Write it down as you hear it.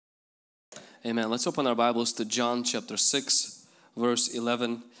Amen. Let's open our Bibles to John chapter 6, verse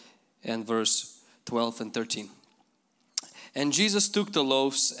 11 and verse 12 and 13. And Jesus took the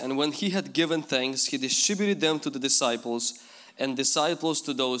loaves, and when He had given thanks, He distributed them to the disciples, and disciples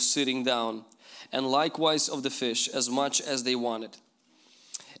to those sitting down, and likewise of the fish, as much as they wanted.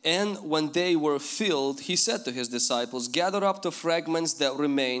 And when they were filled, He said to His disciples, gather up the fragments that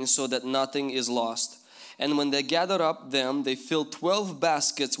remain, so that nothing is lost. And when they gathered up them, they filled 12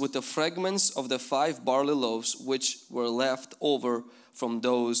 baskets with the fragments of the 5 barley loaves, which were left over from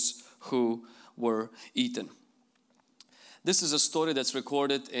those who were eaten. This is a story that's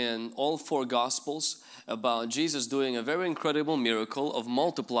recorded in all 4 Gospels about Jesus doing a very incredible miracle of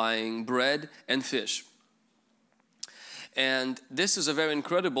multiplying bread and fish. And this is a very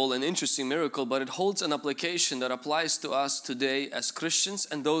incredible and interesting miracle, but it holds an application that applies to us today as Christians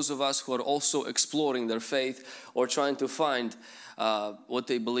and those of us who are also exploring their faith or trying to find what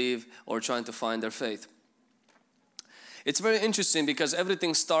they believe or trying to find their faith. It's very interesting because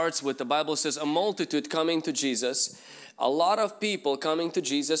everything starts with, the Bible says, a multitude coming to Jesus. A lot of people coming to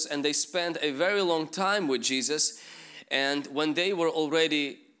Jesus, and they spend a very long time with Jesus. And when they were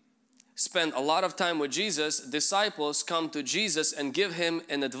already spent a lot of time with Jesus, disciples come to Jesus and give Him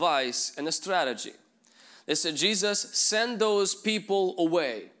an advice and a strategy. They said, Jesus, send those people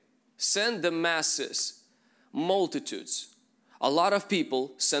away. Send the masses, multitudes. A lot of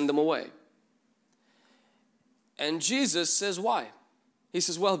people, send them away. And Jesus says, why? He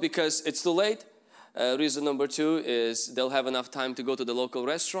says, well, because it's too late. Reason number 2 is they'll have enough time to go to the local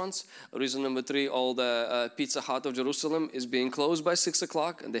restaurants. Reason number 3, all the Pizza Hut of Jerusalem is being closed by 6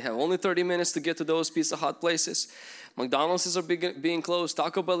 o'clock, and they have only 30 minutes to get to those Pizza Hut places. McDonald's are being closed,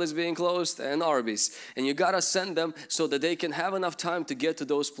 Taco Bell is being closed, and Arby's. And you gotta send them so that they can have enough time to get to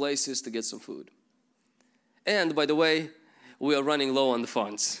those places to get some food. And by the way, we are running low on the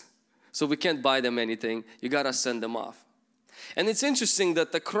funds, so we can't buy them anything. You gotta send them off. And it's interesting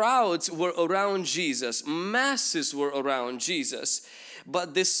that the crowds were around Jesus, masses were around Jesus,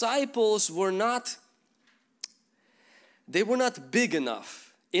 but disciples were not, they were not big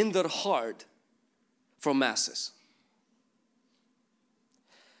enough in their heart for masses.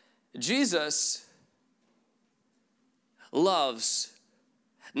 Jesus loves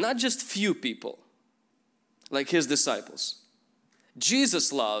not just few people like His disciples.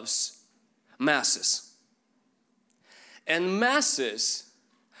 Jesus loves masses. And masses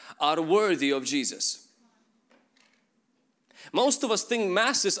are worthy of Jesus. Most of us think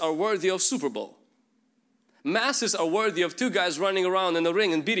masses are worthy of Super Bowl. Masses are worthy of 2 guys running around in the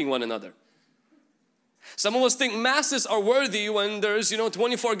ring and beating one another. Some of us think masses are worthy when there's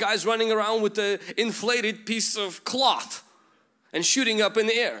 24 guys running around with an inflated piece of cloth and shooting up in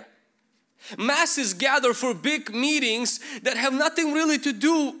the air. Masses gather for big meetings that have nothing really to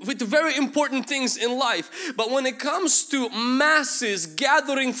do with very important things in life. But when it comes to masses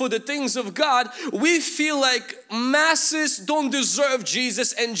gathering for the things of God, we feel like masses don't deserve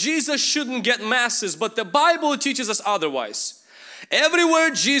Jesus and Jesus shouldn't get masses. But the Bible teaches us otherwise. Everywhere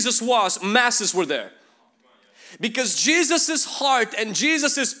Jesus was, masses were there. Because Jesus's heart and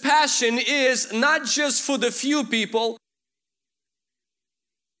Jesus's passion is not just for the few people.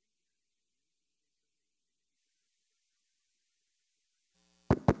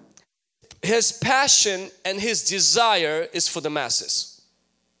 His passion and His desire is for the masses.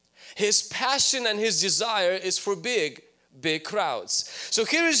 His passion and His desire is for big crowds. So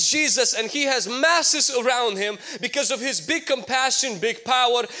here is Jesus, and He has masses around Him because of His big compassion, big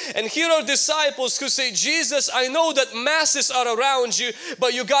power. And here are disciples who say, Jesus, I know that masses are around you,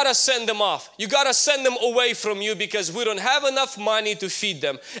 but you gotta send them off. You gotta send them away from you because we don't have enough money to feed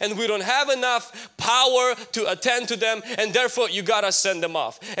them, and we don't have enough power to attend to them, and therefore you gotta send them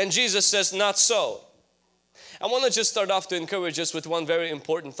off. And Jesus says, not so. I want to just start off to encourage us with one very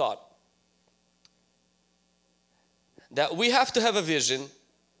important thought. That we have to have a vision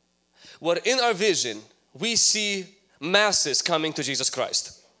where in our vision we see masses coming to Jesus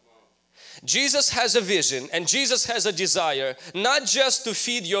Christ. Jesus has a vision and Jesus has a desire not just to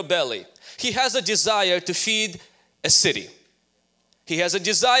feed your belly. He has a desire to feed a city. He has a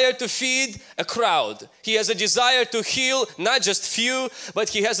desire to feed a crowd. He has a desire to heal not just few, but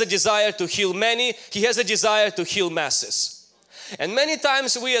He has a desire to heal many. He has a desire to heal masses. And many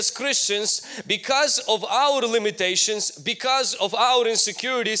times we as Christians, because of our limitations, because of our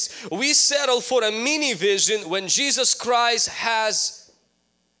insecurities, we settle for a mini vision when Jesus Christ has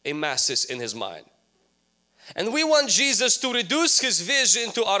a masses in His mind. And we want Jesus to reduce His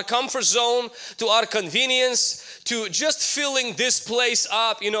vision to our comfort zone, to our convenience, to just filling this place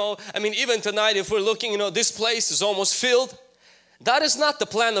up, I mean, even tonight if we're looking, this place is almost filled. That is not the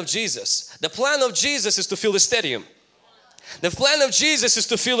plan of Jesus. The plan of Jesus is to fill the stadium. The plan of Jesus is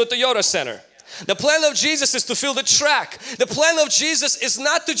to fill the Toyota Center. The plan of Jesus is to fill the track. The plan of Jesus is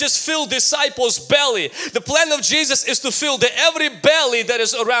not to just fill disciples' belly. The plan of Jesus is to fill the every belly that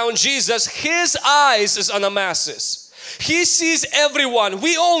is around Jesus. His eyes is on the masses. He sees everyone.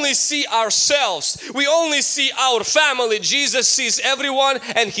 We only see ourselves. We only see our family. Jesus sees everyone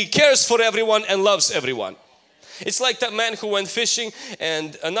and He cares for everyone and loves everyone. It's like that man who went fishing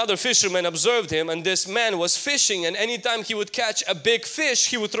and another fisherman observed him, and this man was fishing, and anytime he would catch a big fish,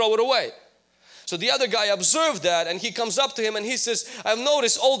 he would throw it away. So the other guy observed that, and he comes up to him and he says, I've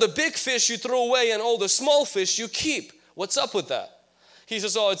noticed all the big fish you throw away and all the small fish you keep. What's up with that? He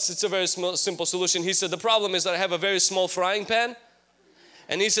says, oh, it's a very simple solution. He said, the problem is that I have a very small frying pan.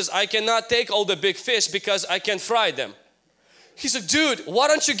 And he says, I cannot take all the big fish because I can't fry them. He said, dude, why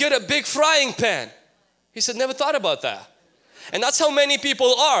don't you get a big frying pan? He said, never thought about that. And that's how many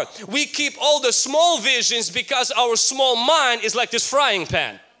people are. We keep all the small visions because our small mind is like this frying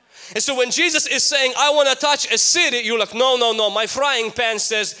pan. And so when Jesus is saying, I want to touch a city, you're like, no, no, no. My frying pan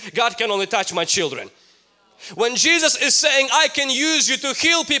says God can only touch my children. When Jesus is saying, I can use you to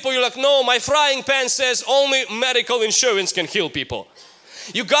heal people, you're like, no, my frying pan says only medical insurance can heal people.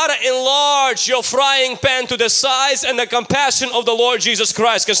 You gotta enlarge your frying pan to the size and the compassion of the Lord Jesus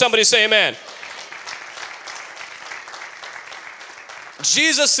Christ. Can somebody say amen?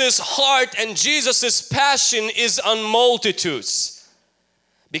 Jesus's heart and Jesus's passion is on multitudes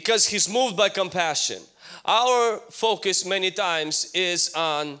because He's moved by compassion. Our focus many times is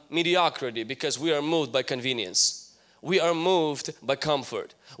on mediocrity because we are moved by convenience. We are moved by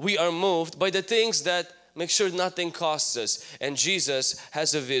comfort. We are moved by the things that make sure nothing costs us. And Jesus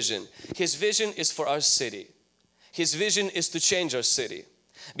has a vision. His vision is for our city. His vision is to change our city.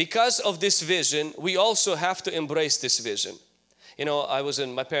 Because of this vision, we also have to embrace this vision. You know, I was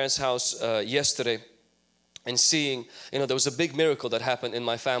in my parents' house yesterday and seeing, there was a big miracle that happened in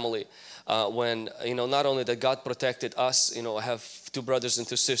my family when, not only that God protected us, I have 2 brothers and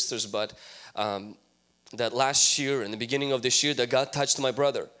 2 sisters, but that last year, in the beginning of this year, that God touched my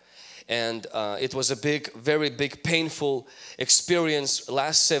brother. And it was a very big, painful experience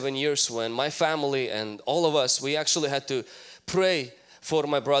last 7 years when my family and all of us, we actually had to pray for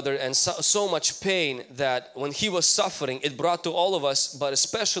my brother, and so much pain that when he was suffering, it brought to all of us, but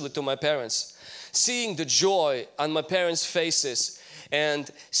especially to my parents. Seeing the joy on my parents' faces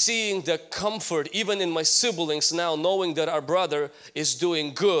and seeing the comfort even in my siblings now, knowing that our brother is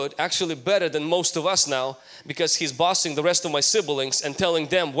doing good, actually better than most of us now, because he's bossing the rest of my siblings and telling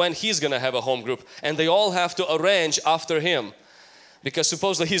them when he's gonna have a home group, and they all have to arrange after him because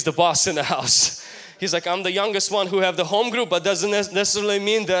supposedly he's the boss in the house. He's like, I'm the youngest one who have the home group, but doesn't necessarily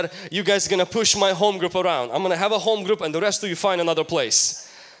mean that you guys are gonna push my home group around. I'm gonna have a home group and the rest of you find another place.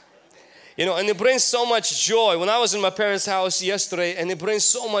 And it brings so much joy. When I was in my parents' house yesterday, and it brings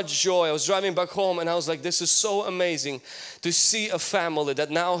so much joy. I was driving back home and I was like, this is so amazing to see a family that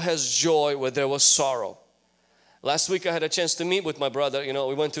now has joy where there was sorrow. Last week I had a chance to meet with my brother.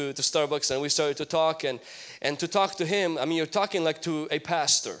 We went to Starbucks and we started to talk, and to talk to him, I mean, you're talking like to a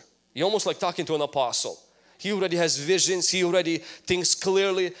pastor. You're almost like talking to an apostle. He already has visions. He already thinks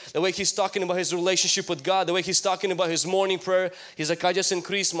clearly. The way he's talking about his relationship with God, the way he's talking about his morning prayer. He's like, I just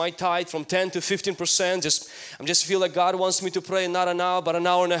increased my tithe from 10 to 15%. I just feel like God wants me to pray not an hour, but an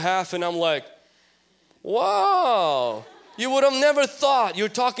hour and a half. And I'm like, wow. You would have never thought you're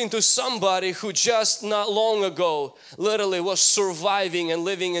talking to somebody who just not long ago literally was surviving and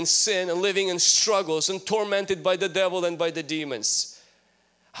living in sin and living in struggles and tormented by the devil and by the demons.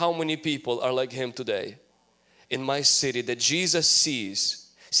 How many people are like him today in my city that Jesus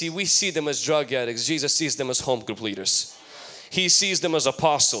sees? See, we see them as drug addicts. Jesus sees them as home group leaders. He sees them as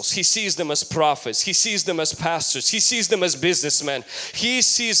apostles. He sees them as prophets. He sees them as pastors. He sees them as businessmen. He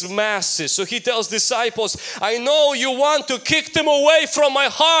sees masses. So He tells disciples, I know you want to kick them away from my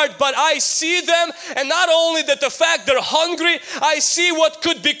heart, but I see them, and not only that the fact they're hungry, I see what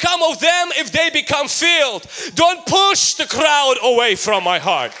could become of them if they become filled. Don't push the crowd away from my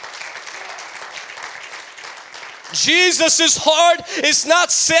heart. Jesus' heart is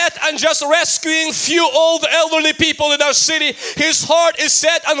not set on just rescuing few old elderly people in our city. His heart is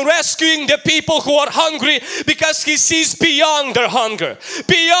set on rescuing the people who are hungry, because He sees beyond their hunger,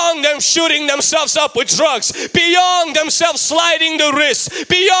 beyond them shooting themselves up with drugs, beyond themselves sliding the wrist,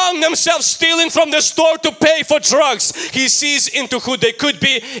 beyond themselves stealing from the store to pay for drugs. He sees into who they could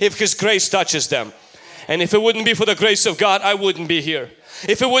be if His grace touches them. And if it wouldn't be for the grace of God, I wouldn't be here.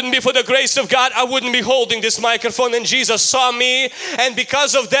 If it wouldn't be for the grace of God, I wouldn't be holding this microphone. And Jesus saw me, and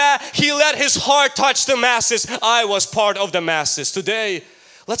because of that, He let His heart touch the masses. I was part of the masses. Today,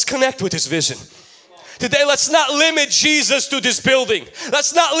 let's connect with His vision. Today, let's not limit Jesus to this building.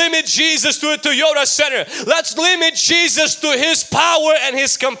 Let's not limit Jesus to a Toyota Center. Let's limit Jesus to His power and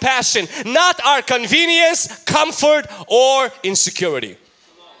His compassion, not our convenience, comfort, or insecurity.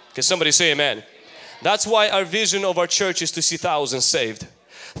 Can somebody say amen? That's why our vision of our church is to see thousands saved,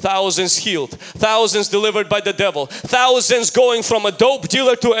 thousands healed, thousands delivered by the devil, thousands going from a dope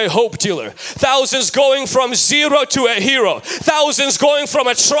dealer to a hope dealer, thousands going from zero to a hero, thousands going from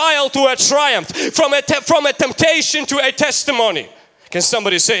a trial to a triumph, from a temptation to a testimony. Can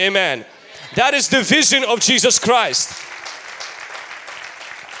somebody say amen? That is the vision of Jesus Christ.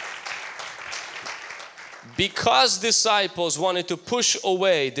 Because disciples wanted to push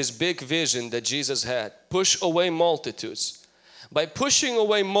away this big vision that Jesus had, push away multitudes. By pushing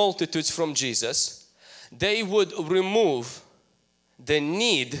away multitudes from Jesus, they would remove the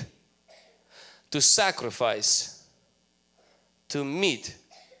need to sacrifice to meet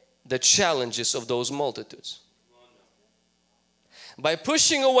the challenges of those multitudes. By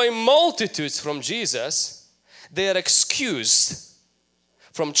pushing away multitudes from Jesus, they are excused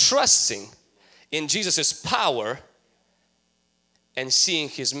from trusting in Jesus' power and seeing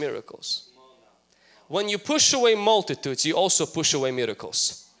His miracles. When you push away multitudes, you also push away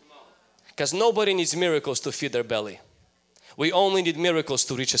miracles. Because nobody needs miracles to feed their belly. We only need miracles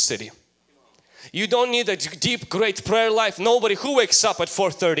to reach a city. You don't need a deep, great prayer life. Nobody who wakes up at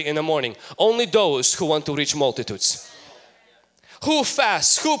 4:30 in the morning. Only those who want to reach multitudes. Who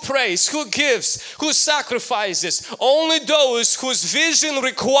fasts, who prays, who gives, who sacrifices. Only those whose vision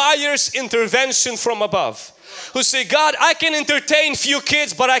requires intervention from above. Who say, God, I can entertain few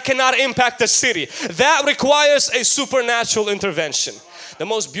kids, but I cannot impact the city. That requires a supernatural intervention. The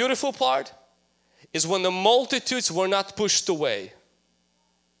most beautiful part is when the multitudes were not pushed away.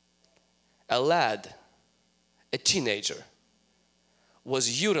 A lad, a teenager,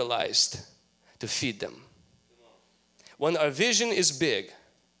 was utilized to feed them. When our vision is big,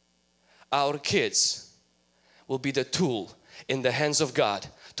 our kids will be the tool in the hands of God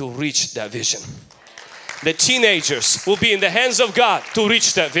to reach that vision. The teenagers will be in the hands of God to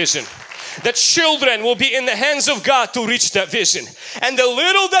reach that vision. The children will be in the hands of God to reach that vision. And the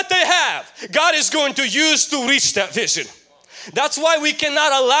little that they have, God is going to use to reach that vision. That's why we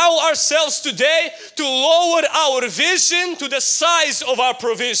cannot allow ourselves today to lower our vision to the size of our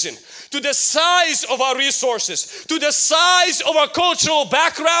provision, to the size of our resources, to the size of our cultural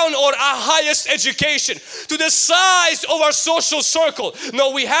background or our highest education, to the size of our social circle. No,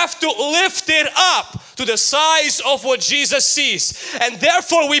 we have to lift it up to the size of what Jesus sees. And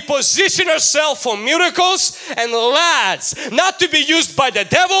therefore we position ourselves for miracles and lads, not to be used by the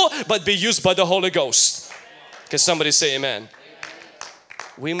devil, but be used by the Holy Ghost. Can somebody say amen?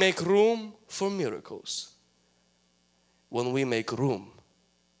 We make room for miracles when we make room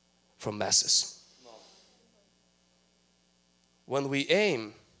for masses. When we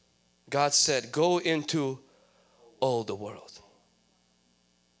aim, God said, go into all the world.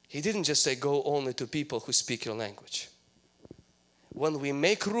 He didn't just say go only to people who speak your language. When we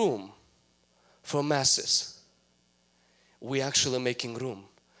make room for masses, we actually making room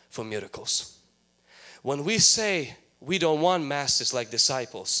for miracles. When we say we don't want masses like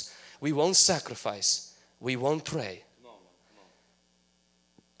disciples, we won't sacrifice, we won't pray,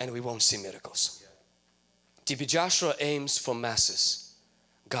 and we won't see miracles. TB Joshua aims for masses.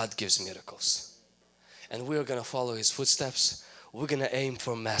 God gives miracles. And we're going to follow his footsteps. We're going to aim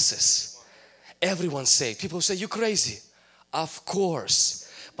for masses. Everyone saved. People say, you crazy. Of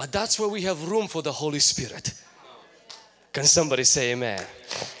course. But that's where we have room for the Holy Spirit. Can somebody say amen?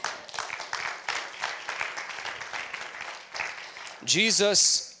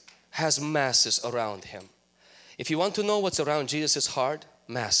 Jesus has masses around him. If you want to know what's around Jesus' heart,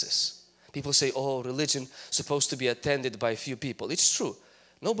 masses. People say, oh, religion supposed to be attended by a few people. It's true.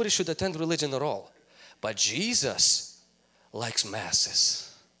 Nobody should attend religion at all. But Jesus likes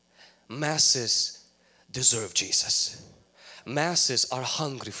masses. Masses deserve Jesus. Masses are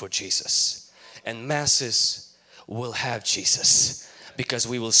hungry for Jesus. And masses will have Jesus because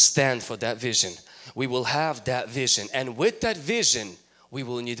we will stand for that vision. We will have that vision, and with that vision we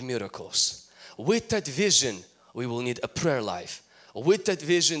will need miracles. With that vision we will need a prayer life. With that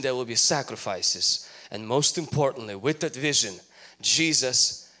vision there will be sacrifices, and most importantly, with that vision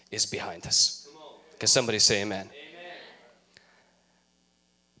Jesus is behind us. Can somebody say amen?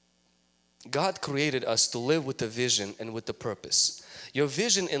 God created us to live with a vision and with the purpose. Your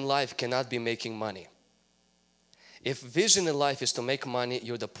vision in life cannot be making money. If vision in life is to make money,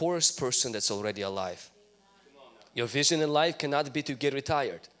 you're the poorest person that's already alive. Your vision in life cannot be to get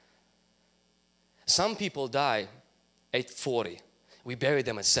retired. Some people die at 40. We bury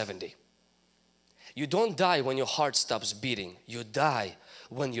them at 70. You don't die when your heart stops beating. You die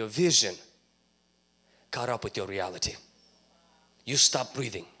when your vision caught up with your reality. You stop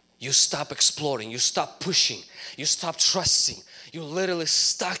breathing. You stop exploring. You stop pushing. You stop trusting. You're literally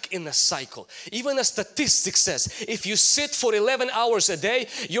stuck in a cycle. Even a statistic says if you sit for 11 hours a day,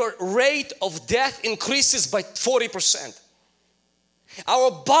 your rate of death increases by 40%.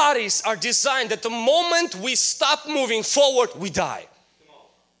 Our bodies are designed that the moment we stop moving forward, we die.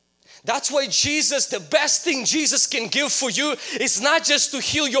 That's why Jesus, the best thing Jesus can give for you is not just to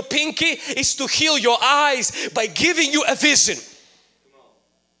heal your pinky, it's to heal your eyes by giving you a vision.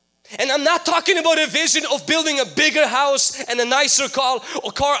 And I'm not talking about a vision of building a bigger house and a nicer car.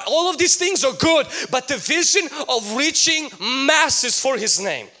 All of these things are good, but the vision of reaching masses for His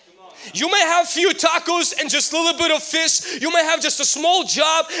name. You may have few tacos and just a little bit of fish. You may have just a small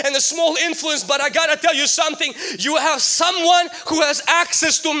job and a small influence, but I gotta tell you something. You have someone who has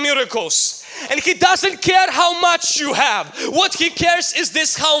access to miracles. And He doesn't care how much you have. What He cares is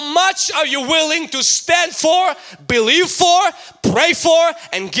this: how much are you willing to stand for, believe for, pray for,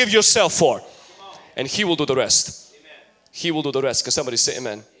 and give yourself for. And He will do the rest. He will do the rest. Can somebody say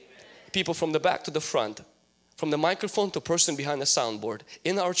amen? People from the back to the front, from the microphone to the person behind the soundboard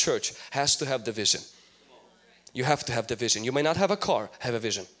in our church has to have the vision. You have to have the vision. You may not have a car, have a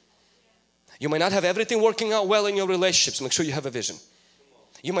vision. You may not have everything working out well in your relationships, make sure you have a vision.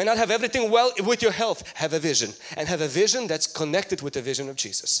 You might not have everything well with your health, have a vision. And have a vision that's connected with the vision of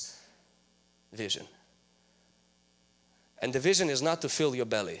Jesus. Vision. And the vision is not to fill your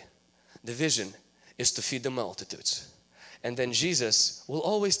belly. The vision is to feed the multitudes. And then Jesus will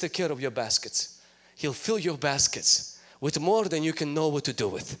always take care of your baskets. He'll fill your baskets with more than you can know what to do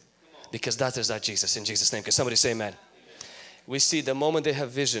with. Because that is our Jesus. In Jesus' name, can somebody say amen? We see the moment they have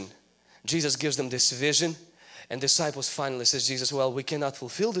vision, Jesus gives them this vision. And disciples finally says, Jesus, well, we cannot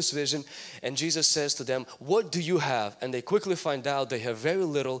fulfill this vision. And Jesus says to them, what do you have? And they quickly find out they have very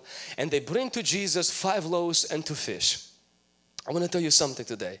little. And they bring to Jesus 5 loaves and 2 fish. I want to tell you something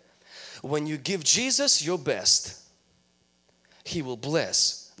today. When you give Jesus your best, He will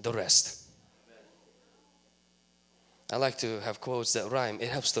bless the rest. I like to have quotes that rhyme. It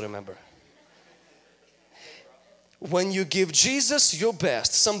helps to remember. When you give Jesus your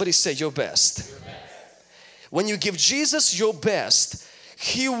best, somebody say your best. When you give Jesus your best,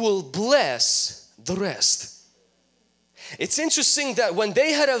 He will bless the rest. It's interesting that when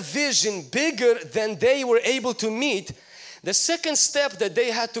they had a vision bigger than they were able to meet, the second step that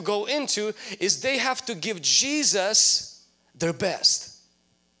they had to go into is they have to give Jesus their best.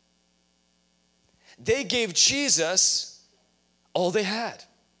 They gave Jesus all they had.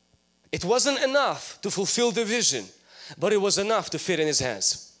 It wasn't enough to fulfill the vision, but it was enough to fit in His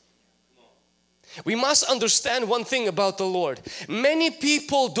hands. We must understand one thing about the Lord. Many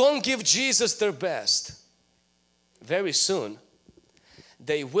people don't give Jesus their best. Very soon,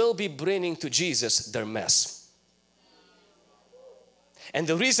 they will be bringing to Jesus their mess. And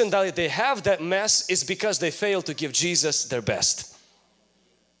the reason that they have that mess is because they failed to give Jesus their best.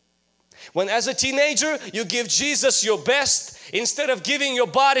 When as a teenager, you give Jesus your best, instead of giving your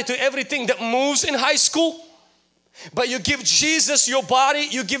body to everything that moves in high school, but you give Jesus your body,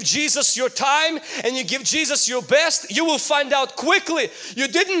 you give Jesus your time, and you give Jesus your best, you will find out quickly you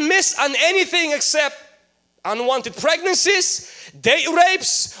didn't miss on anything except unwanted pregnancies, date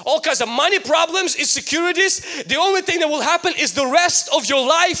rapes, all kinds of money problems, insecurities. The only thing that will happen is the rest of your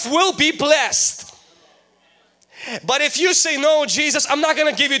life will be blessed. But if you say, no, Jesus, I'm not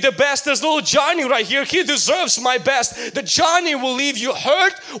going to give you the best. There's little Johnny right here. He deserves my best. The Johnny will leave you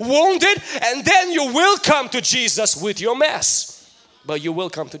hurt, wounded, and then you will come to Jesus with your mess. But you will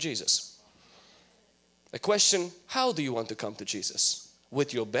come to Jesus. The question, how do you want to come to Jesus?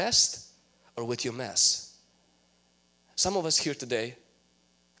 With your best or with your mess? Some of us here today,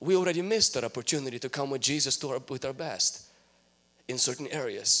 we already missed that opportunity to come with Jesus with our best. In certain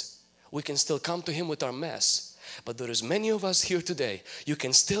areas, we can still come to Him with our mess. But there is many of us here today, you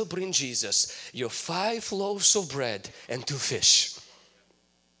can still bring Jesus your 5 loaves of bread and 2 fish.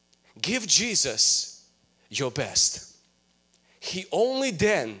 Give Jesus your best. He only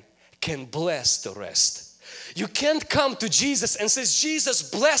then can bless the rest. You can't come to Jesus and say, Jesus,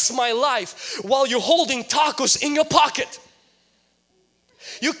 bless my life, while you're holding tacos in your pocket.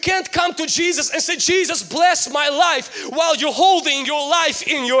 You can't come to Jesus and say, Jesus, bless my life, while you're holding your life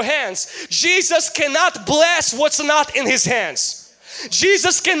in your hands. Jesus cannot bless what's not in His hands.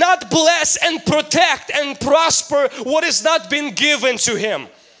 Jesus cannot bless and protect and prosper what has not been given to Him.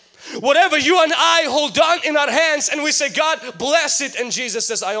 Whatever you and I hold on in our hands and we say, God bless it, and Jesus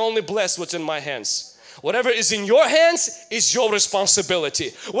says, I only bless what's in my hands. Whatever is in your hands is your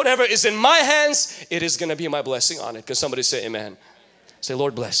responsibility. Whatever is in my hands, it is going to be my blessing on it. Can somebody say amen? Say,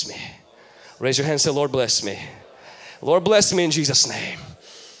 Lord bless me. Raise your hand and say, Lord bless me. Lord bless me in Jesus' name.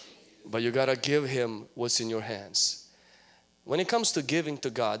 But you got to give Him what's in your hands. When it comes to giving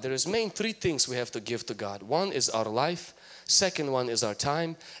to God, there is main three things we have to give to God. One is our life. Second one is our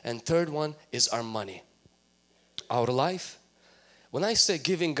time. And third one is our money. Our life. When I say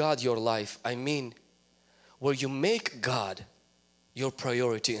giving God your life, I mean where you make God your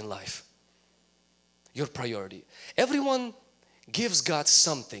priority in life. Your priority. Everyone gives God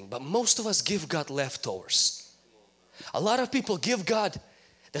something, but most of us give God leftovers. A lot of people give God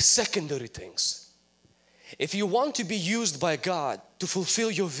the secondary things. If you want to be used by God to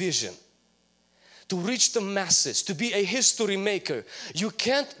fulfill your vision, to reach the masses, to be a history maker, you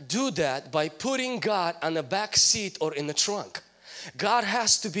can't do that by putting God on a back seat or in the trunk. God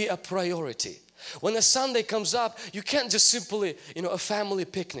has to be a priority. When a Sunday comes up, you can't just simply, a family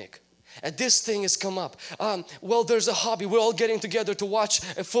picnic. And this thing has come up. Well, there's a hobby. We're all getting together to watch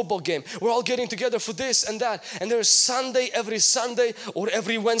a football game. We're all getting together for this and that. And there's Sunday, every Sunday or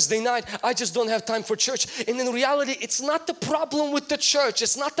every Wednesday night. I just don't have time for church. And in reality, it's not the problem with the church.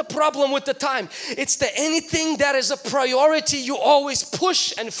 It's not the problem with the time. It's the anything that is a priority, you always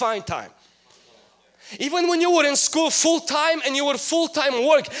push and find time. Even when you were in school full-time and you were full-time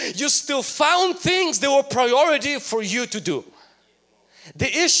work, you still found things that were priority for you to do.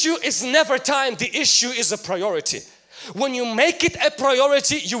 The issue is never time. The issue is a priority. When you make it a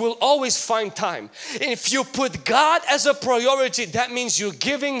priority, you will always find time. If you put God as a priority, that means you're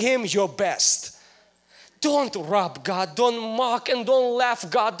giving Him your best. Don't rob God, don't mock and don't laugh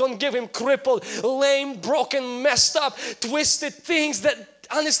God, don't give Him crippled, lame, broken, messed up, twisted things that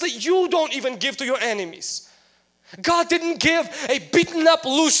honestly you don't even give to your enemies. God didn't give a beaten up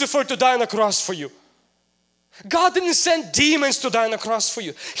Lucifer to die on the cross for you. God didn't send demons to die on the cross for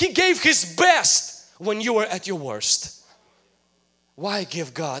you. He gave His best when you were at your worst. Why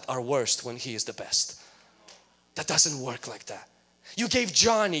give God our worst when He is the best? That doesn't work like that. You gave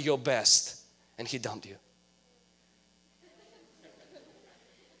Johnny your best and he dumped you.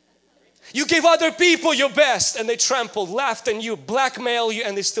 You gave other people your best and they trampled, laughed on you, blackmailed you,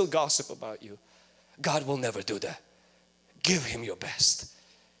 and they still gossip about you. God will never do that. Give Him your best.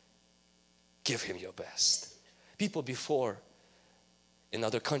 Give Him your best. People before in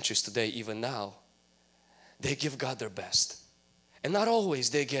other countries today, even now, they give God their best. And not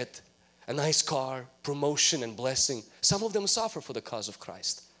always they get a nice car, promotion and blessing. Some of them suffer for the cause of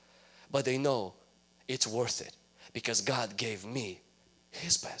Christ. But they know it's worth it because God gave me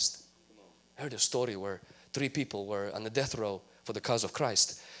His best. I heard a story where 3 people were on the death row for the cause of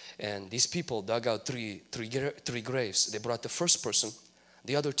Christ. And these people dug out three graves. They brought the first person.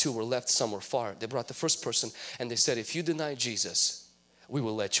 The other 2 were left somewhere far. They brought the first person and they said, if you deny Jesus, we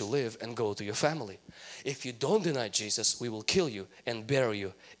will let you live and go to your family. If you don't deny Jesus, we will kill you and bury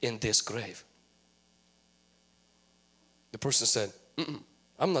you in this grave. The person said,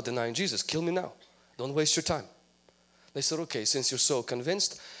 I'm not denying Jesus. Kill me now. Don't waste your time. They said, okay, since you're so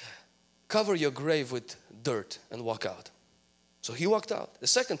convinced, cover your grave with dirt and walk out. So he walked out. The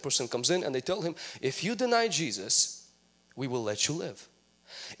second person comes in and they tell him, if you deny Jesus, we will let you live.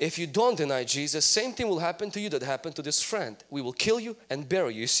 If you don't deny Jesus, same thing will happen to you that happened to this friend. We will kill you and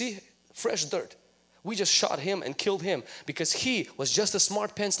bury you. You see, fresh dirt. We just shot him and killed him because he was just a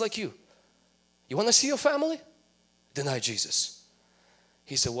smart pants like you. You want to see your family? Deny Jesus.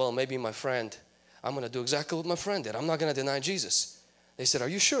 He said, well, maybe my friend, I'm going to do exactly what my friend did. I'm not going to deny Jesus. They said, are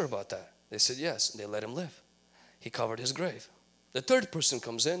you sure about that? They said, yes. They let him live. He covered his grave. The third person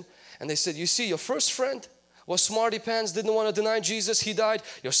comes in and they said, you see, your first friend was smarty pants, didn't want to deny Jesus, he died.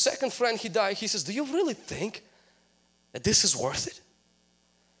 Your second friend, he died. He says, do you really think that this is worth it?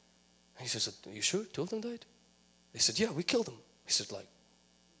 And he says, are you sure 2 of them died? They said, yeah, we killed them. He said, like,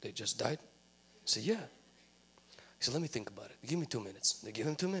 they just died? He said, yeah. He said, let me think about it. Give me 2 minutes. They give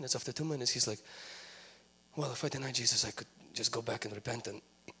him 2 minutes. After 2 minutes, he's like, well, if I deny Jesus, I could just go back and repent and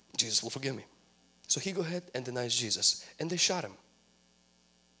Jesus will forgive me. So he go ahead and denies Jesus. And they shot him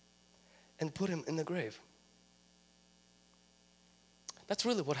and put him in the grave. That's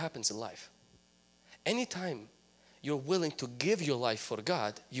really what happens in life. Anytime you're willing to give your life for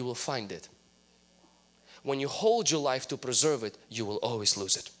God, you will find it. When you hold your life to preserve it, you will always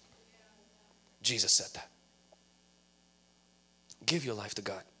lose it. Jesus said that. Give your life to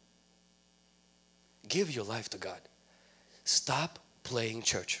God. Give your life to God. Stop playing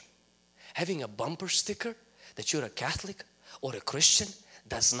church. Having a bumper sticker that you're a Catholic or a Christian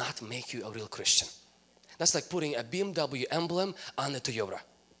does not make you a real Christian. That's like putting a BMW emblem on a Toyota.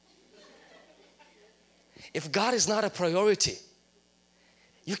 If God is not a priority,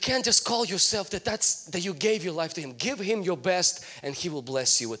 you can't just call yourself that you gave your life to Him. Give Him your best and He will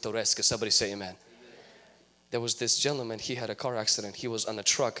bless you with the rest. Can somebody say amen? There was this gentleman, he had a car accident. He was on a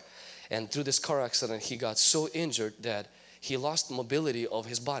truck, and through this car accident he got so injured that he lost mobility of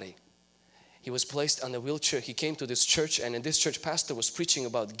his body. He was placed on a wheelchair. He came to this church, and in this church pastor was preaching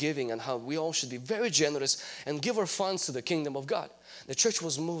about giving and how we all should be very generous and give our funds to the kingdom of God. The church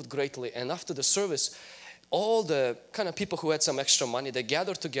was moved greatly, and after the service, all the kind of people who had some extra money, they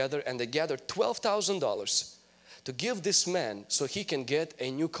gathered together and they gathered $12,000 to give this man so he can get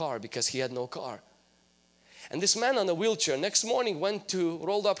a new car because he had no car. And this man on a wheelchair next morning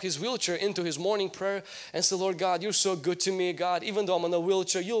rolled up his wheelchair into his morning prayer and said, Lord God, you're so good to me, God. Even though I'm on a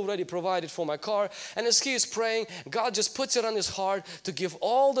wheelchair, you already provided for my car. And as he is praying, God just puts it on his heart to give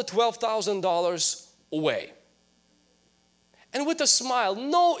all the $12,000 away. And with a smile,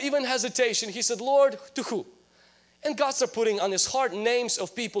 no even hesitation, he said, Lord, to who? And God started putting on his heart names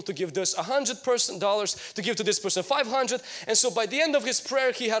of people to give this $100, to give to this person $500. And so by the end of his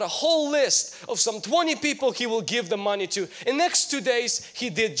prayer, he had a whole list of some 20 people he will give the money to. In the next 2 days,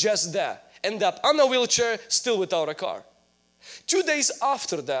 he did just that. Ended up on a wheelchair, still without a car. 2 days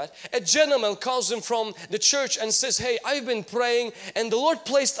after that, a gentleman calls him from the church and says, hey, I've been praying and the Lord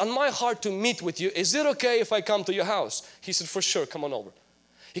placed on my heart to meet with you. Is it okay if I come to your house? He said, for sure, come on over.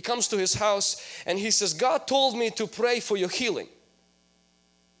 He comes to his house and he says, God told me to pray for your healing.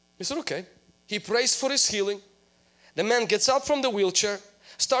 He said, okay. He prays for his healing. The man gets up from the wheelchair,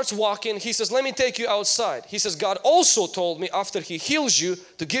 starts walking. He says, let me take you outside. He says, God also told me after He heals you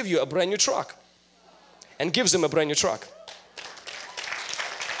to give you a brand new truck. And gives him a brand new truck.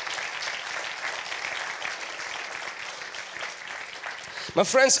 My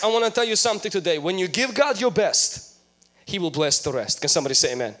friends, I want to tell you something today. When you give God your best, He will bless the rest. Can somebody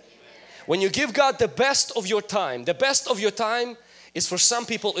say amen? When you give God the best of your time, the best of your time is for some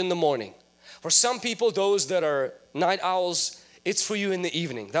people in the morning. For some people, those that are night owls, it's for you in the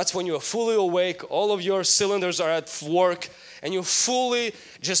evening. That's when you're fully awake, all of your cylinders are at work, and you're fully,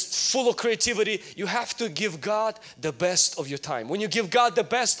 just full of creativity. You have to give God the best of your time. When you give God the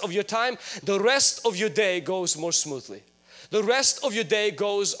best of your time, the rest of your day goes more smoothly. The rest of your day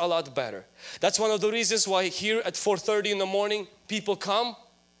goes a lot better. That's one of the reasons why here at 4:30 in the morning people come.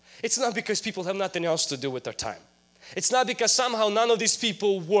 It's not because people have nothing else to do with their time. It's not because somehow none of these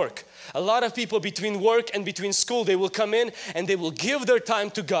people work. A lot of people between work and between school, they will come in and they will give their time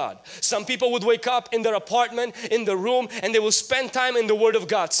to God. Some people would wake up in their apartment, in the room, and they will spend time in the Word of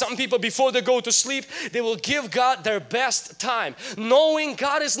God. Some people before they go to sleep, they will give God their best time, knowing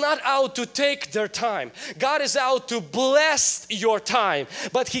God is not out to take their time. God is out to bless your time,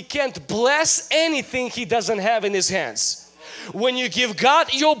 but He can't bless anything He doesn't have in His hands. When you give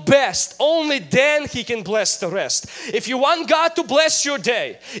God your best, only then He can bless the rest. If you want God to bless your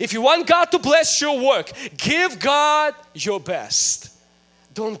day, if you want God to bless your work, give God your best.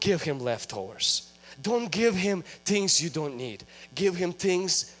 Don't give Him leftovers. Don't give Him things you don't need. Give Him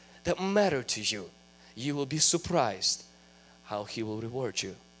things that matter to you. You will be surprised how He will reward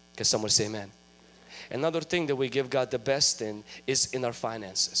you. Can someone say amen? Another thing that we give God the best in is in our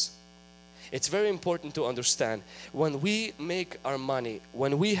finances. It's very important to understand when we make our money,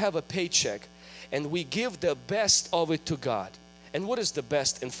 when we have a paycheck and we give the best of it to God. And what is the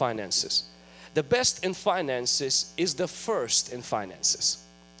best in finances? The best in finances is the first in finances.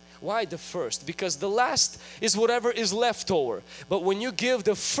 Why the first? Because the last is whatever is left over. But when you give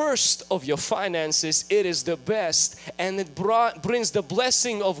the first of your finances, it is the best, and it brings the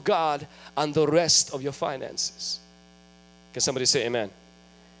blessing of God on the rest of your finances. Can somebody say amen?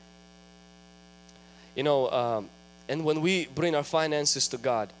 You know, and when we bring our finances to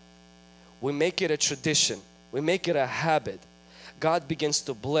God, we make it a tradition, we make it a habit. God begins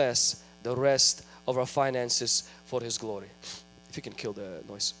to bless the rest of our finances for His glory. If you can kill the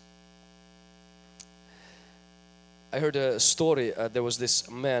noise. I heard a story, there was this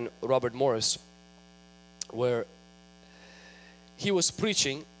man, Robert Morris, where he was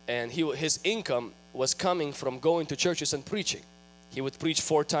preaching and his income was coming from going to churches and preaching. He would preach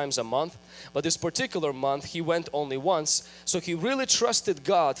 4 times a month, but this particular month he went only once. So he really trusted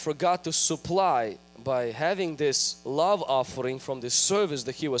God for God to supply by having this love offering from this service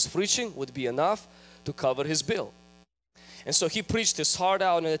that he was preaching would be enough to cover his bill. And so he preached his heart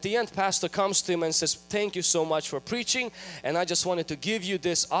out, and at the end pastor comes to him and says, thank you so much for preaching, and I just wanted to give you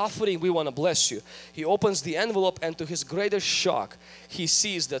this offering. We want to bless you. He opens the envelope, and to his greatest shock he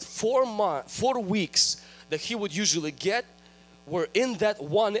sees that 4 weeks that he would usually get were in that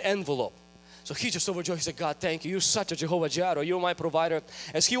one envelope. So he just overjoyed. He said, God, thank you. You're such a Jehovah Jireh. You're my provider.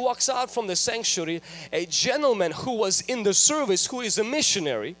 As he walks out from the sanctuary, a gentleman who was in the service, who is a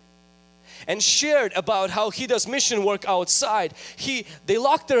missionary, and shared about how he does mission work outside. They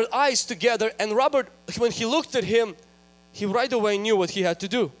locked their eyes together, and Robert, when he looked at him, he right away knew what he had to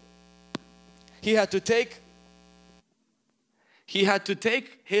do. He had to take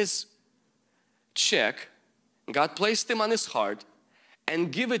his check, God placed him on his heart,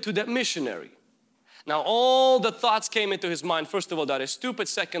 and give it to that missionary. Now all the thoughts came into his mind. First of all, that is stupid.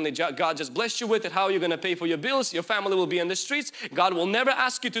 Secondly, God just blessed you with it. How are you going to pay for your bills? Your family will be in the streets. God will never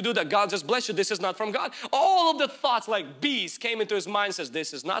ask you to do that. God just blessed you. This is not from God. All of the thoughts like bees came into his mind. Says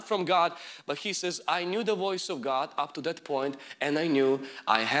this is not from God. But he says, I knew the voice of God up to that point, and I knew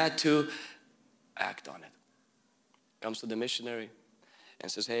I had to act on it. Comes to the missionary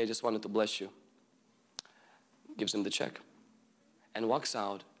and says, hey, I just wanted to bless you. Gives him the check and walks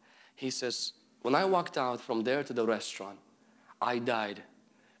out. He says, when I walked out from there to the restaurant, I died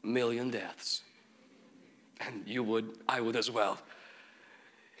a million deaths. And I would as well.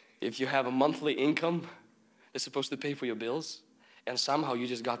 If you have a monthly income that's supposed to pay for your bills, and somehow you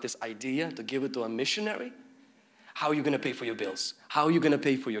just got this idea to give it to a missionary, how are you going to pay for your bills? How are you going to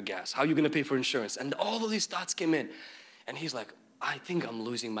pay for your gas? How are you going to pay for insurance? And all of these thoughts came in. And he's like, I think I'm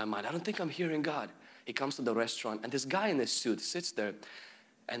losing my mind. I don't think I'm hearing God. He comes to the restaurant, and this guy in his suit sits there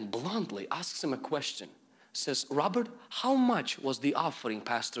and bluntly asks him a question. Says, Robert, how much was the offering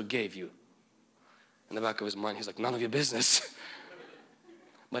pastor gave you? In the back of his mind, he's like, none of your business.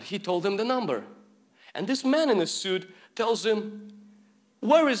 But he told him the number. And this man in his suit tells him,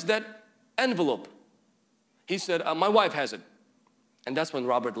 where is that envelope? He said, my wife has it. And that's when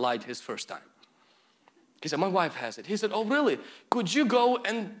Robert lied his first time. He said, my wife has it. He said, oh really? Could you go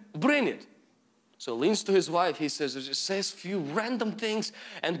and bring it? So leans to his wife, he says a few random things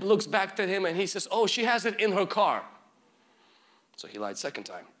and looks back to him and he says, oh, she has it in her car. So he lied second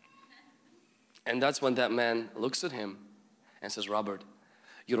time. And that's when that man looks at him and says, Robert,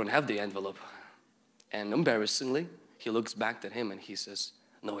 you don't have the envelope. And embarrassingly, he looks back at him and he says,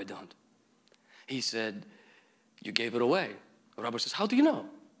 no, I don't. He said, you gave it away. Robert says, how do you know?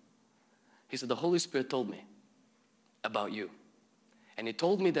 He said, the Holy Spirit told me about you. And he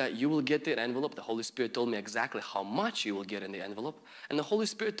told me that you will get the envelope. The Holy Spirit told me exactly how much you will get in the envelope. And the Holy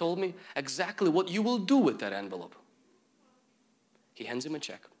Spirit told me exactly what you will do with that envelope. He hands him a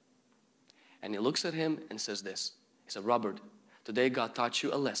check. And he looks at him and says this. He said, Robert, today God taught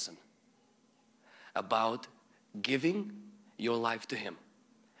you a lesson about giving your life to Him.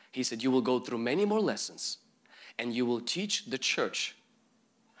 He said, you will go through many more lessons and you will teach the church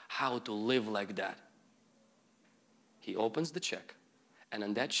how to live like that. He opens the check. And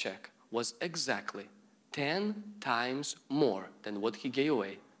on that check was exactly 10 times more than what he gave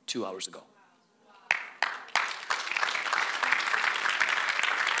away 2 hours ago.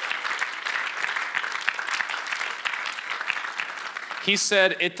 He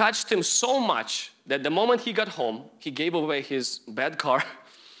said it touched him so much that the moment he got home, he gave away his bad car.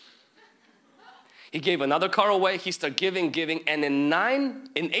 He gave another car away. He started giving, and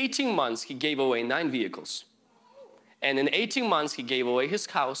in 18 months, he gave away 9 vehicles. And in 18 months, he gave away his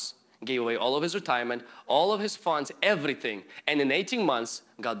house, gave away all of his retirement, all of his funds, everything. And in 18 months,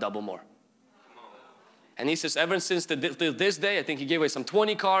 got double more. And he says, ever since this day, I think he gave away some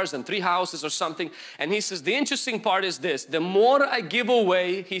 20 cars and 3 houses or something. And he says, the interesting part is this. The more I give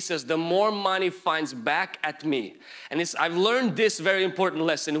away, he says, the more money finds back at me. And I've learned this very important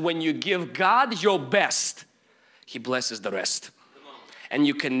lesson. When you give God your best, He blesses the rest. And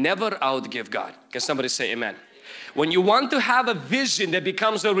you can never outgive God. Can somebody say amen? When you want to have a vision that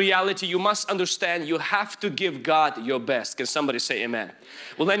becomes a reality, you must understand you have to give God your best. Can somebody say amen?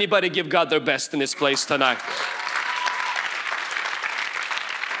 Will anybody give God their best in this place tonight?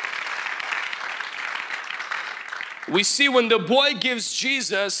 We see when the boy gives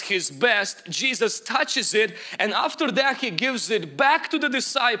Jesus his best, Jesus touches it, and after that He gives it back to the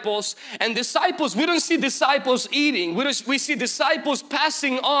disciples. And disciples, we don't see disciples eating, we see disciples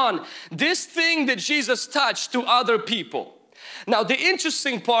passing on this thing that Jesus touched to other people. Now the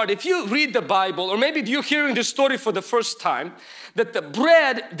interesting part, if you read the Bible, or maybe you're hearing this story for the first time, that the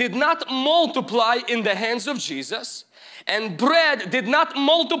bread did not multiply in the hands of Jesus. And bread did not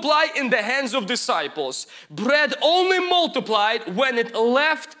multiply in the hands of disciples. Bread only multiplied when it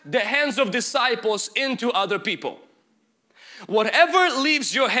left the hands of disciples into other people. Whatever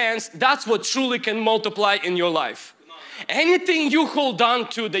leaves your hands, that's what truly can multiply in your life. Anything you hold on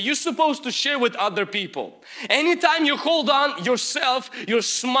to that you're supposed to share with other people. Anytime you hold on yourself, your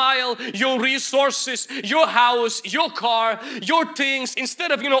smile, your resources, your house, your car, your things,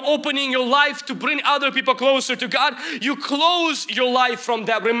 instead of opening your life to bring other people closer to God, you close your life from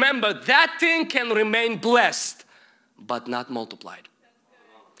that. Remember, that thing can remain blessed but not multiplied.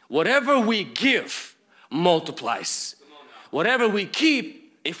 Whatever we give multiplies. Whatever we keep,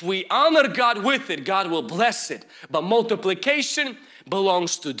 if we honor God with it, God will bless it. But multiplication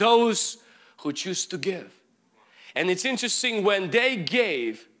belongs to those who choose to give. And it's interesting, when they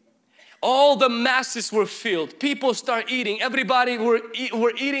gave, all the masses were filled. People start eating. Everybody were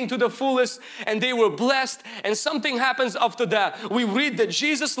eating to the fullest, and they were blessed. And something happens after that. We read that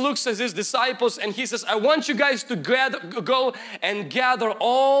Jesus looks at His disciples and He says, I want you guys to go and gather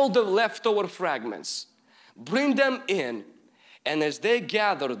all the leftover fragments. Bring them in. And as they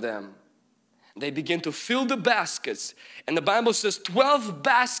gather them, they begin to fill the baskets. And the Bible says 12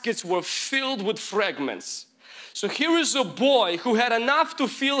 baskets were filled with fragments. So here is a boy who had enough to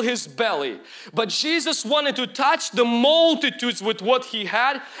fill his belly. But Jesus wanted to touch the multitudes with what He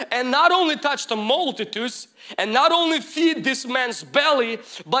had. And not only touch the multitudes, and not only feed this man's belly,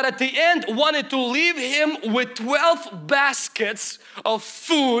 but at the end wanted to leave him with 12 baskets of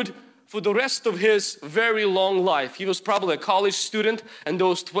food for the rest of his very long life. He was probably a college student, and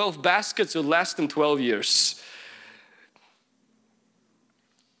those 12 baskets would last him 12 years.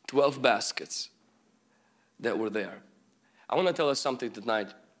 12 baskets that were there. I want to tell us something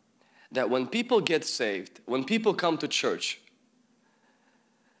tonight, that when people get saved, when people come to church,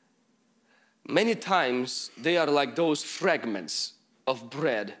 many times they are like those fragments of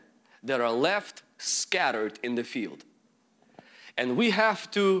bread that are left scattered in the field. And we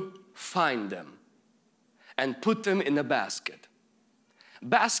have to find them and put them in a basket.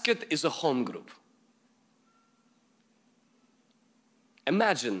 Basket is a home group.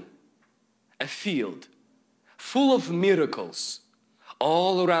 Imagine a field full of miracles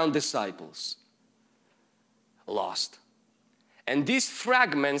all around disciples, lost. And these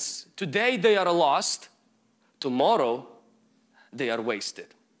fragments, today they are lost, tomorrow they are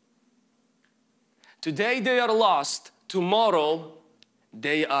wasted. Today they are lost, tomorrow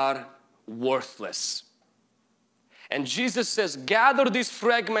they are worthless. And Jesus says, gather these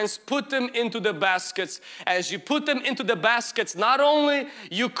fragments, put them into the baskets. As you put them into the baskets, not only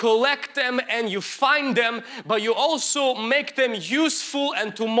you collect them and you find them, but you also make them useful,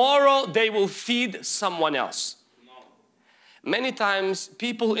 and tomorrow they will feed someone else. Many times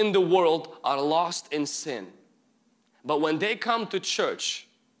people in the world are lost in sin. But when they come to church,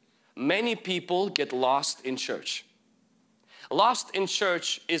 many people get lost in church. Lost in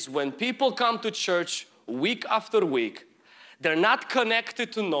church is when people come to church week after week. They're not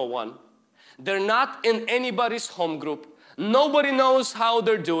connected to no one. They're not in anybody's home group. Nobody knows how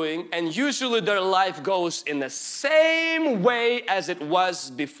they're doing, and usually their life goes in the same way as it was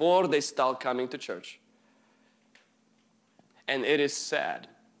before they start coming to church. And it is sad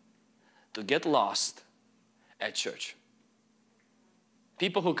to get lost at church.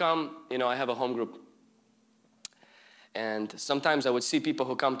 People who come, I have a home group. And sometimes I would see people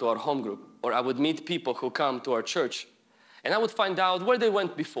who come to our home group, or I would meet people who come to our church, and I would find out where they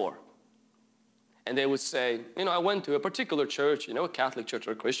went before. And they would say, I went to a particular church, a Catholic church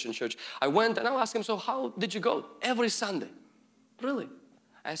or a Christian church. I went, and I would ask them, so how did you go? Every Sunday. Really?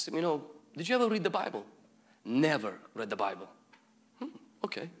 I asked them, did you ever read the Bible? Never read the Bible.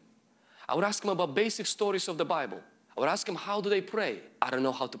 Okay. I would ask them about basic stories of the Bible. I would ask them, how do they pray? I don't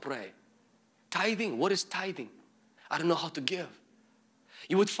know how to pray. Tithing, what is tithing? I don't know how to give.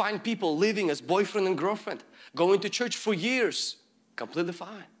 You would find people living as boyfriend and girlfriend, going to church for years, completely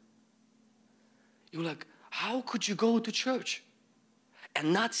fine. You're like, how could you go to church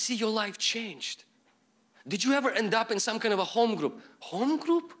and not see your life changed? Did you ever end up in some kind of a home group? Home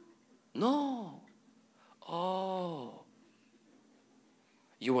group? No. Oh.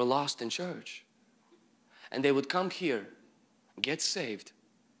 You were lost in church. And they would come here, get saved,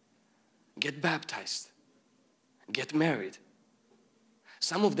 get baptized, get married.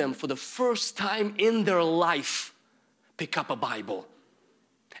 Some of them, for the first time in their life, pick up a Bible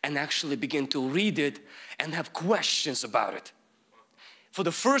and actually begin to read it and have questions about it. For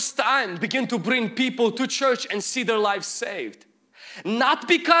the first time, begin to bring people to church and see their lives saved. Not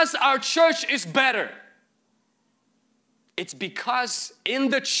because our church is better. It's because in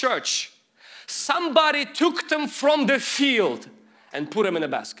the church, somebody took them from the field and put them in a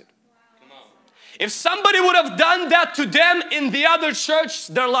basket. If somebody would have done that to them in the other church,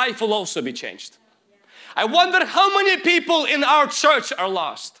 their life will also be changed. I wonder how many people in our church are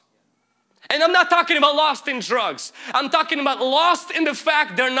lost. And I'm not talking about lost in drugs. I'm talking about lost in the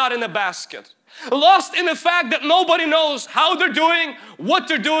fact they're not in a basket. Lost in the fact that nobody knows how they're doing, what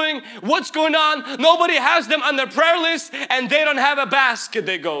they're doing, what's going on. Nobody has them on their prayer list and they don't have a basket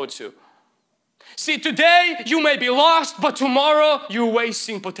they go to. See, today you may be lost, but tomorrow you're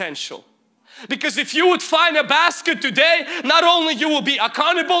wasting potential. Because if you would find a basket today, not only you will be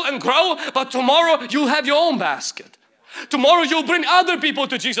accountable and grow, but tomorrow you'll have your own basket. Tomorrow you'll bring other people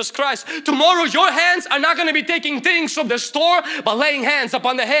to Jesus Christ. Tomorrow your hands are not going to be taking things from the store, but laying hands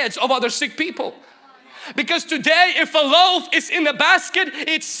upon the heads of other sick people. Because today if a loaf is in the basket,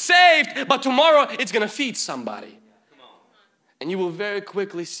 it's saved, but tomorrow it's going to feed somebody. And you will very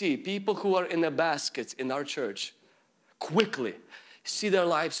quickly see people who are in the baskets in our church quickly see their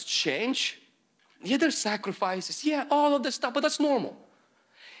lives change. Yeah, there's sacrifices, yeah, all of this stuff, but that's normal.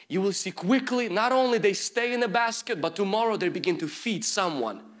 You will see quickly, not only they stay in the basket, but tomorrow they begin to feed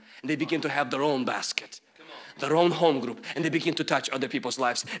someone. And they begin to have their own basket, their own home group, and they begin to touch other people's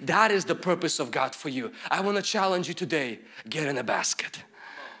lives. That is the purpose of God for you. I want to challenge you today, get in a basket.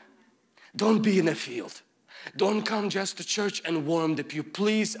 Don't be in a field. Don't come just to church and warm the pew.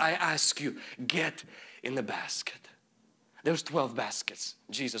 Please, I ask you, get in the basket. There's 12 baskets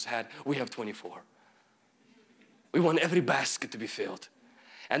Jesus had. We have 24. We want every basket to be filled.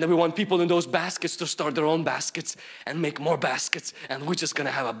 And then we want people in those baskets to start their own baskets and make more baskets. And we're just going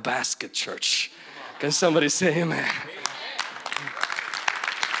to have a basket church. Can somebody say amen?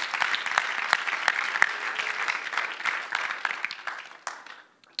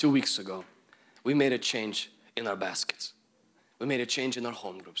 2 weeks ago, we made a change in our baskets. We made a change in our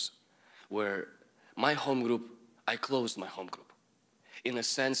home groups. Where my home group, I closed my home group. In a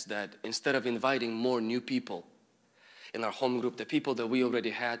sense that instead of inviting more new people, in our home group, the people that we already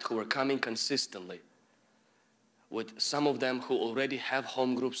had who were coming consistently, with some of them who already have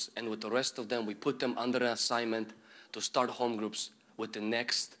home groups, and with the rest of them we put them under an assignment to start home groups with the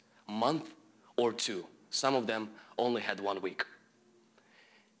next month or two. Some of them only had 1 week.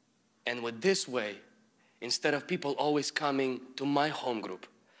 And with this way, instead of people always coming to my home group,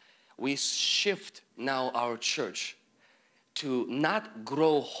 we shift now our church to not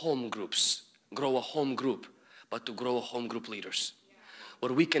grow home groups, grow a home group, but to grow home group leaders,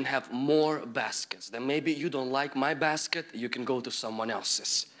 where we can have more baskets. Then maybe you don't like my basket, you can go to someone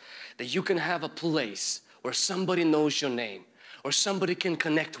else's. That you can have a place where somebody knows your name, or somebody can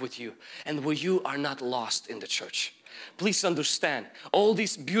connect with you, and where you are not lost in the church. Please understand, all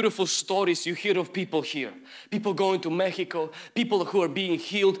these beautiful stories you hear of people here, people going to Mexico, people who are being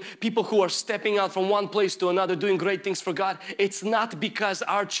healed, people who are stepping out from one place to another, doing great things for God. It's not because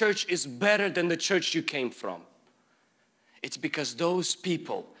our church is better than the church you came from. It's because those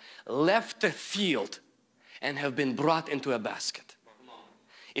people left the field and have been brought into a basket.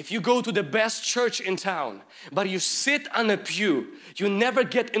 If you go to the best church in town, but you sit on a pew, you never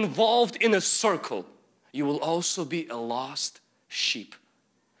get involved in a circle, you will also be a lost sheep.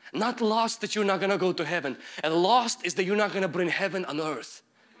 Not lost that you're not going to go to heaven. And lost is that you're not going to bring heaven on earth.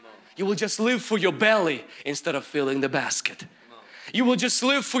 You will just live for your belly instead of filling the basket. You will just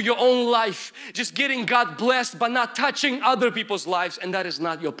live for your own life, just getting God blessed but not touching other people's lives, and that is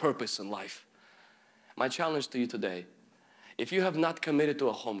not your purpose in life. My challenge to you today, if you have not committed to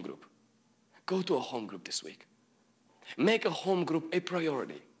a home group, go to a home group this week. Make a home group a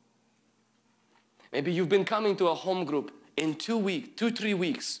priority. Maybe you've been coming to a home group in 3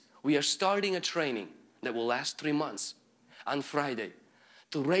 weeks. We are starting a training that will last 3 months on Friday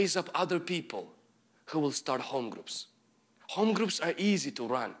to raise up other people who will start home groups. Home groups are easy to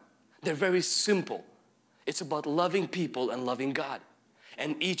run. They're very simple. It's about loving people and loving God.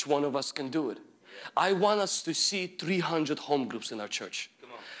 And each one of us can do it. I want us to see 300 home groups in our church.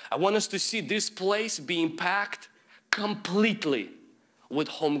 I want us to see this place being packed completely with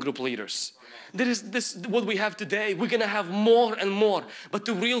home group leaders. This what we have today. We're going to have more and more. But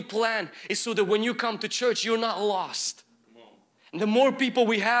the real plan is so that when you come to church, you're not lost. And the more people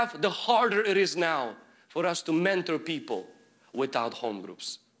we have, the harder it is now for us to mentor people without home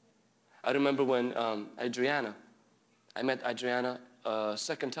groups. I remember when I met Adriana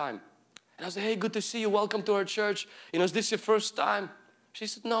second time. And I said, hey, good to see you. Welcome to our church. You know, is this your first time? She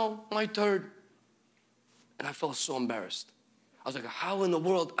said, no, my third. And I felt so embarrassed. I was like, how in the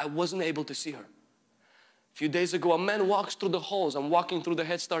world I wasn't able to see her? A few days ago, a man walks through the halls. I'm walking through the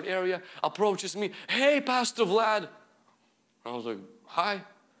Head Start area, approaches me. Hey, Pastor Vlad. I was like, hi.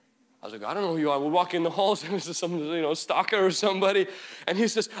 I was like, I don't know who you are. We're walking in the halls and this is some, stalker or somebody. And he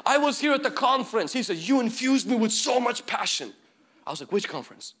says, I was here at the conference. He said, you infused me with so much passion. I was like, which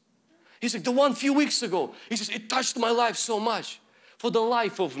conference? He's like, the one few weeks ago. He says, it touched my life so much. For the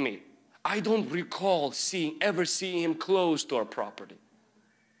life of me, I don't recall ever seeing him close to our property.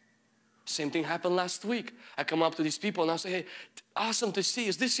 Same thing happened last week. I come up to these people and I say, hey, awesome to see.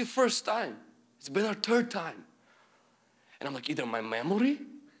 Is this your first time? It's been our third time. And I'm like, either my memory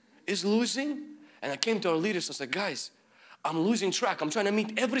is losing. And I came to our leaders and I said, guys, I'm losing track. I'm trying to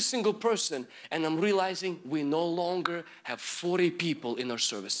meet every single person. And I'm realizing we no longer have 40 people in our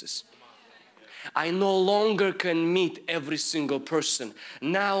services. I no longer can meet every single person.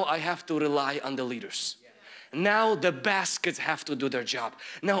 Now I have to rely on the leaders. Now the baskets have to do their job.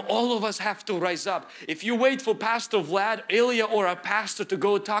 Now all of us have to rise up. If you wait for Pastor Vlad, Ilya, or a pastor to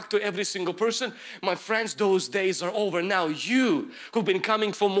go talk to every single person, my friends, those days are over. Now you who've been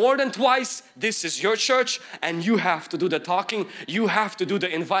coming for more than twice, this is your church and you have to do the talking, you have to do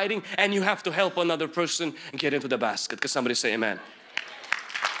the inviting, and you have to help another person get into the basket. Can somebody say amen?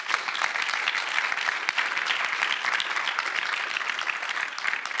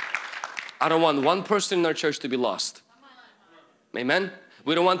 I don't want one person in our church to be lost. Amen?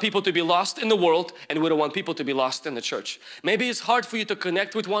 We don't want people to be lost in the world, and we don't want people to be lost in the church. Maybe it's hard for you to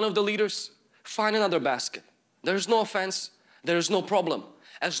connect with one of the leaders. Find another basket. There's no offense. There's no problem.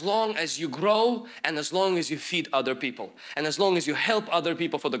 As long as you grow and as long as you feed other people and as long as you help other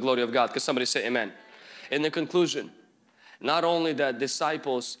people for the glory of God. Because somebody say amen. In the conclusion, not only that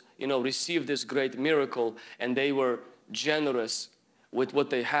disciples, received this great miracle and they were generous with what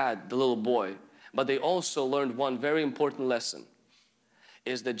they had, the little boy, but they also learned one very important lesson,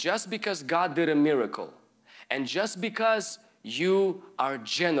 is that just because God did a miracle and just because you are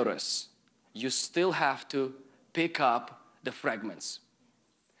generous, you still have to pick up the fragments.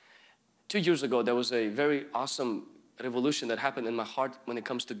 2 years ago, there was a very awesome revolution that happened in my heart when it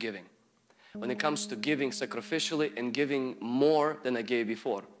comes to giving. When it comes to giving sacrificially and giving more than I gave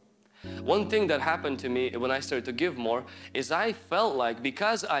before. One thing that happened to me when I started to give more is I felt like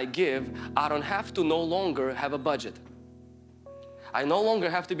because I give, I don't have to no longer have a budget. I no longer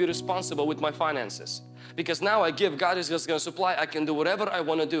have to be responsible with my finances. Because now I give, God is just going to supply, I can do whatever I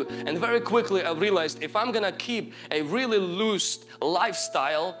want to do. And very quickly I realized if I'm going to keep a really loose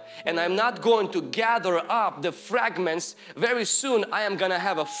lifestyle and I'm not going to gather up the fragments, very soon I am going to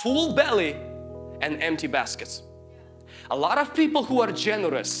have a full belly and empty baskets. A lot of people who are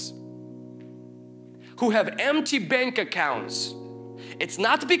generous, who have empty bank accounts, it's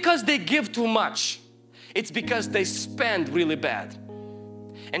not because they give too much, it's because they spend really bad.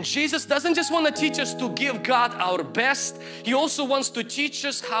 And Jesus doesn't just want to teach us to give God our best, He also wants to teach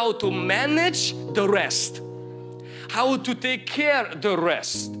us how to manage the rest, how to take care of the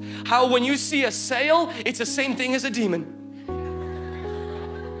rest, how when you see a sale, it's the same thing as a demon.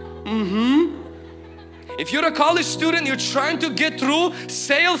 If you're a college student, you're trying to get through,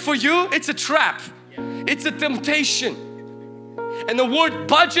 sale for you, it's a trap. It's a temptation. And the word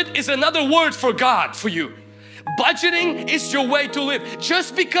budget is another word for God for you. Budgeting is your way to live.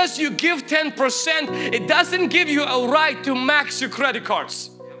 Just because you give 10%, it doesn't give you a right to max your credit cards.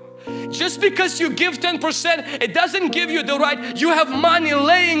 Just because you give 10%, it doesn't give you the right. You have money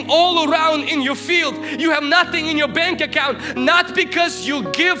laying all around in your field. You have nothing in your bank account, not because you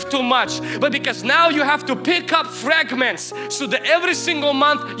give too much, but because now you have to pick up fragments so that every single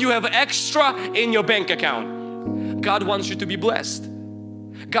month you have extra in your bank account. God wants you to be blessed.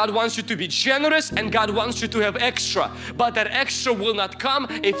 God wants you to be generous and God wants you to have extra. But that extra will not come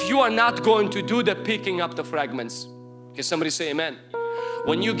if you are not going to do the picking up the fragments. Can somebody say amen?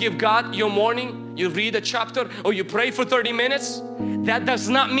 When you give God your morning, you read a chapter or you pray for 30 minutes, that does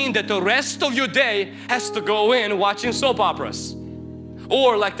not mean that the rest of your day has to go in watching soap operas.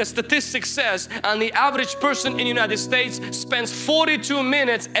 Or like the statistic says, on the average person in the United States spends 42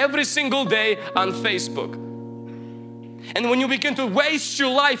 minutes every single day on Facebook. And when you begin to waste your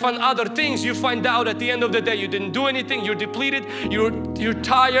life on other things, you find out at the end of the day you didn't do anything, you're depleted, you're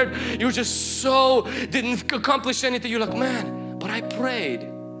tired, you're just so didn't accomplish anything. You're like, man, but I prayed.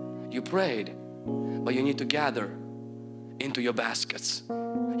 You prayed, but you need to gather into your baskets.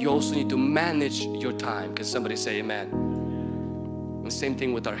 You also need to manage your time. Can somebody say amen? And same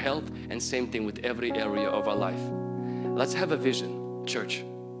thing with our health and same thing with every area of our life. Let's have a vision, church.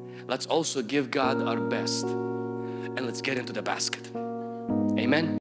 Let's also give God our best and let's get into the basket. Amen.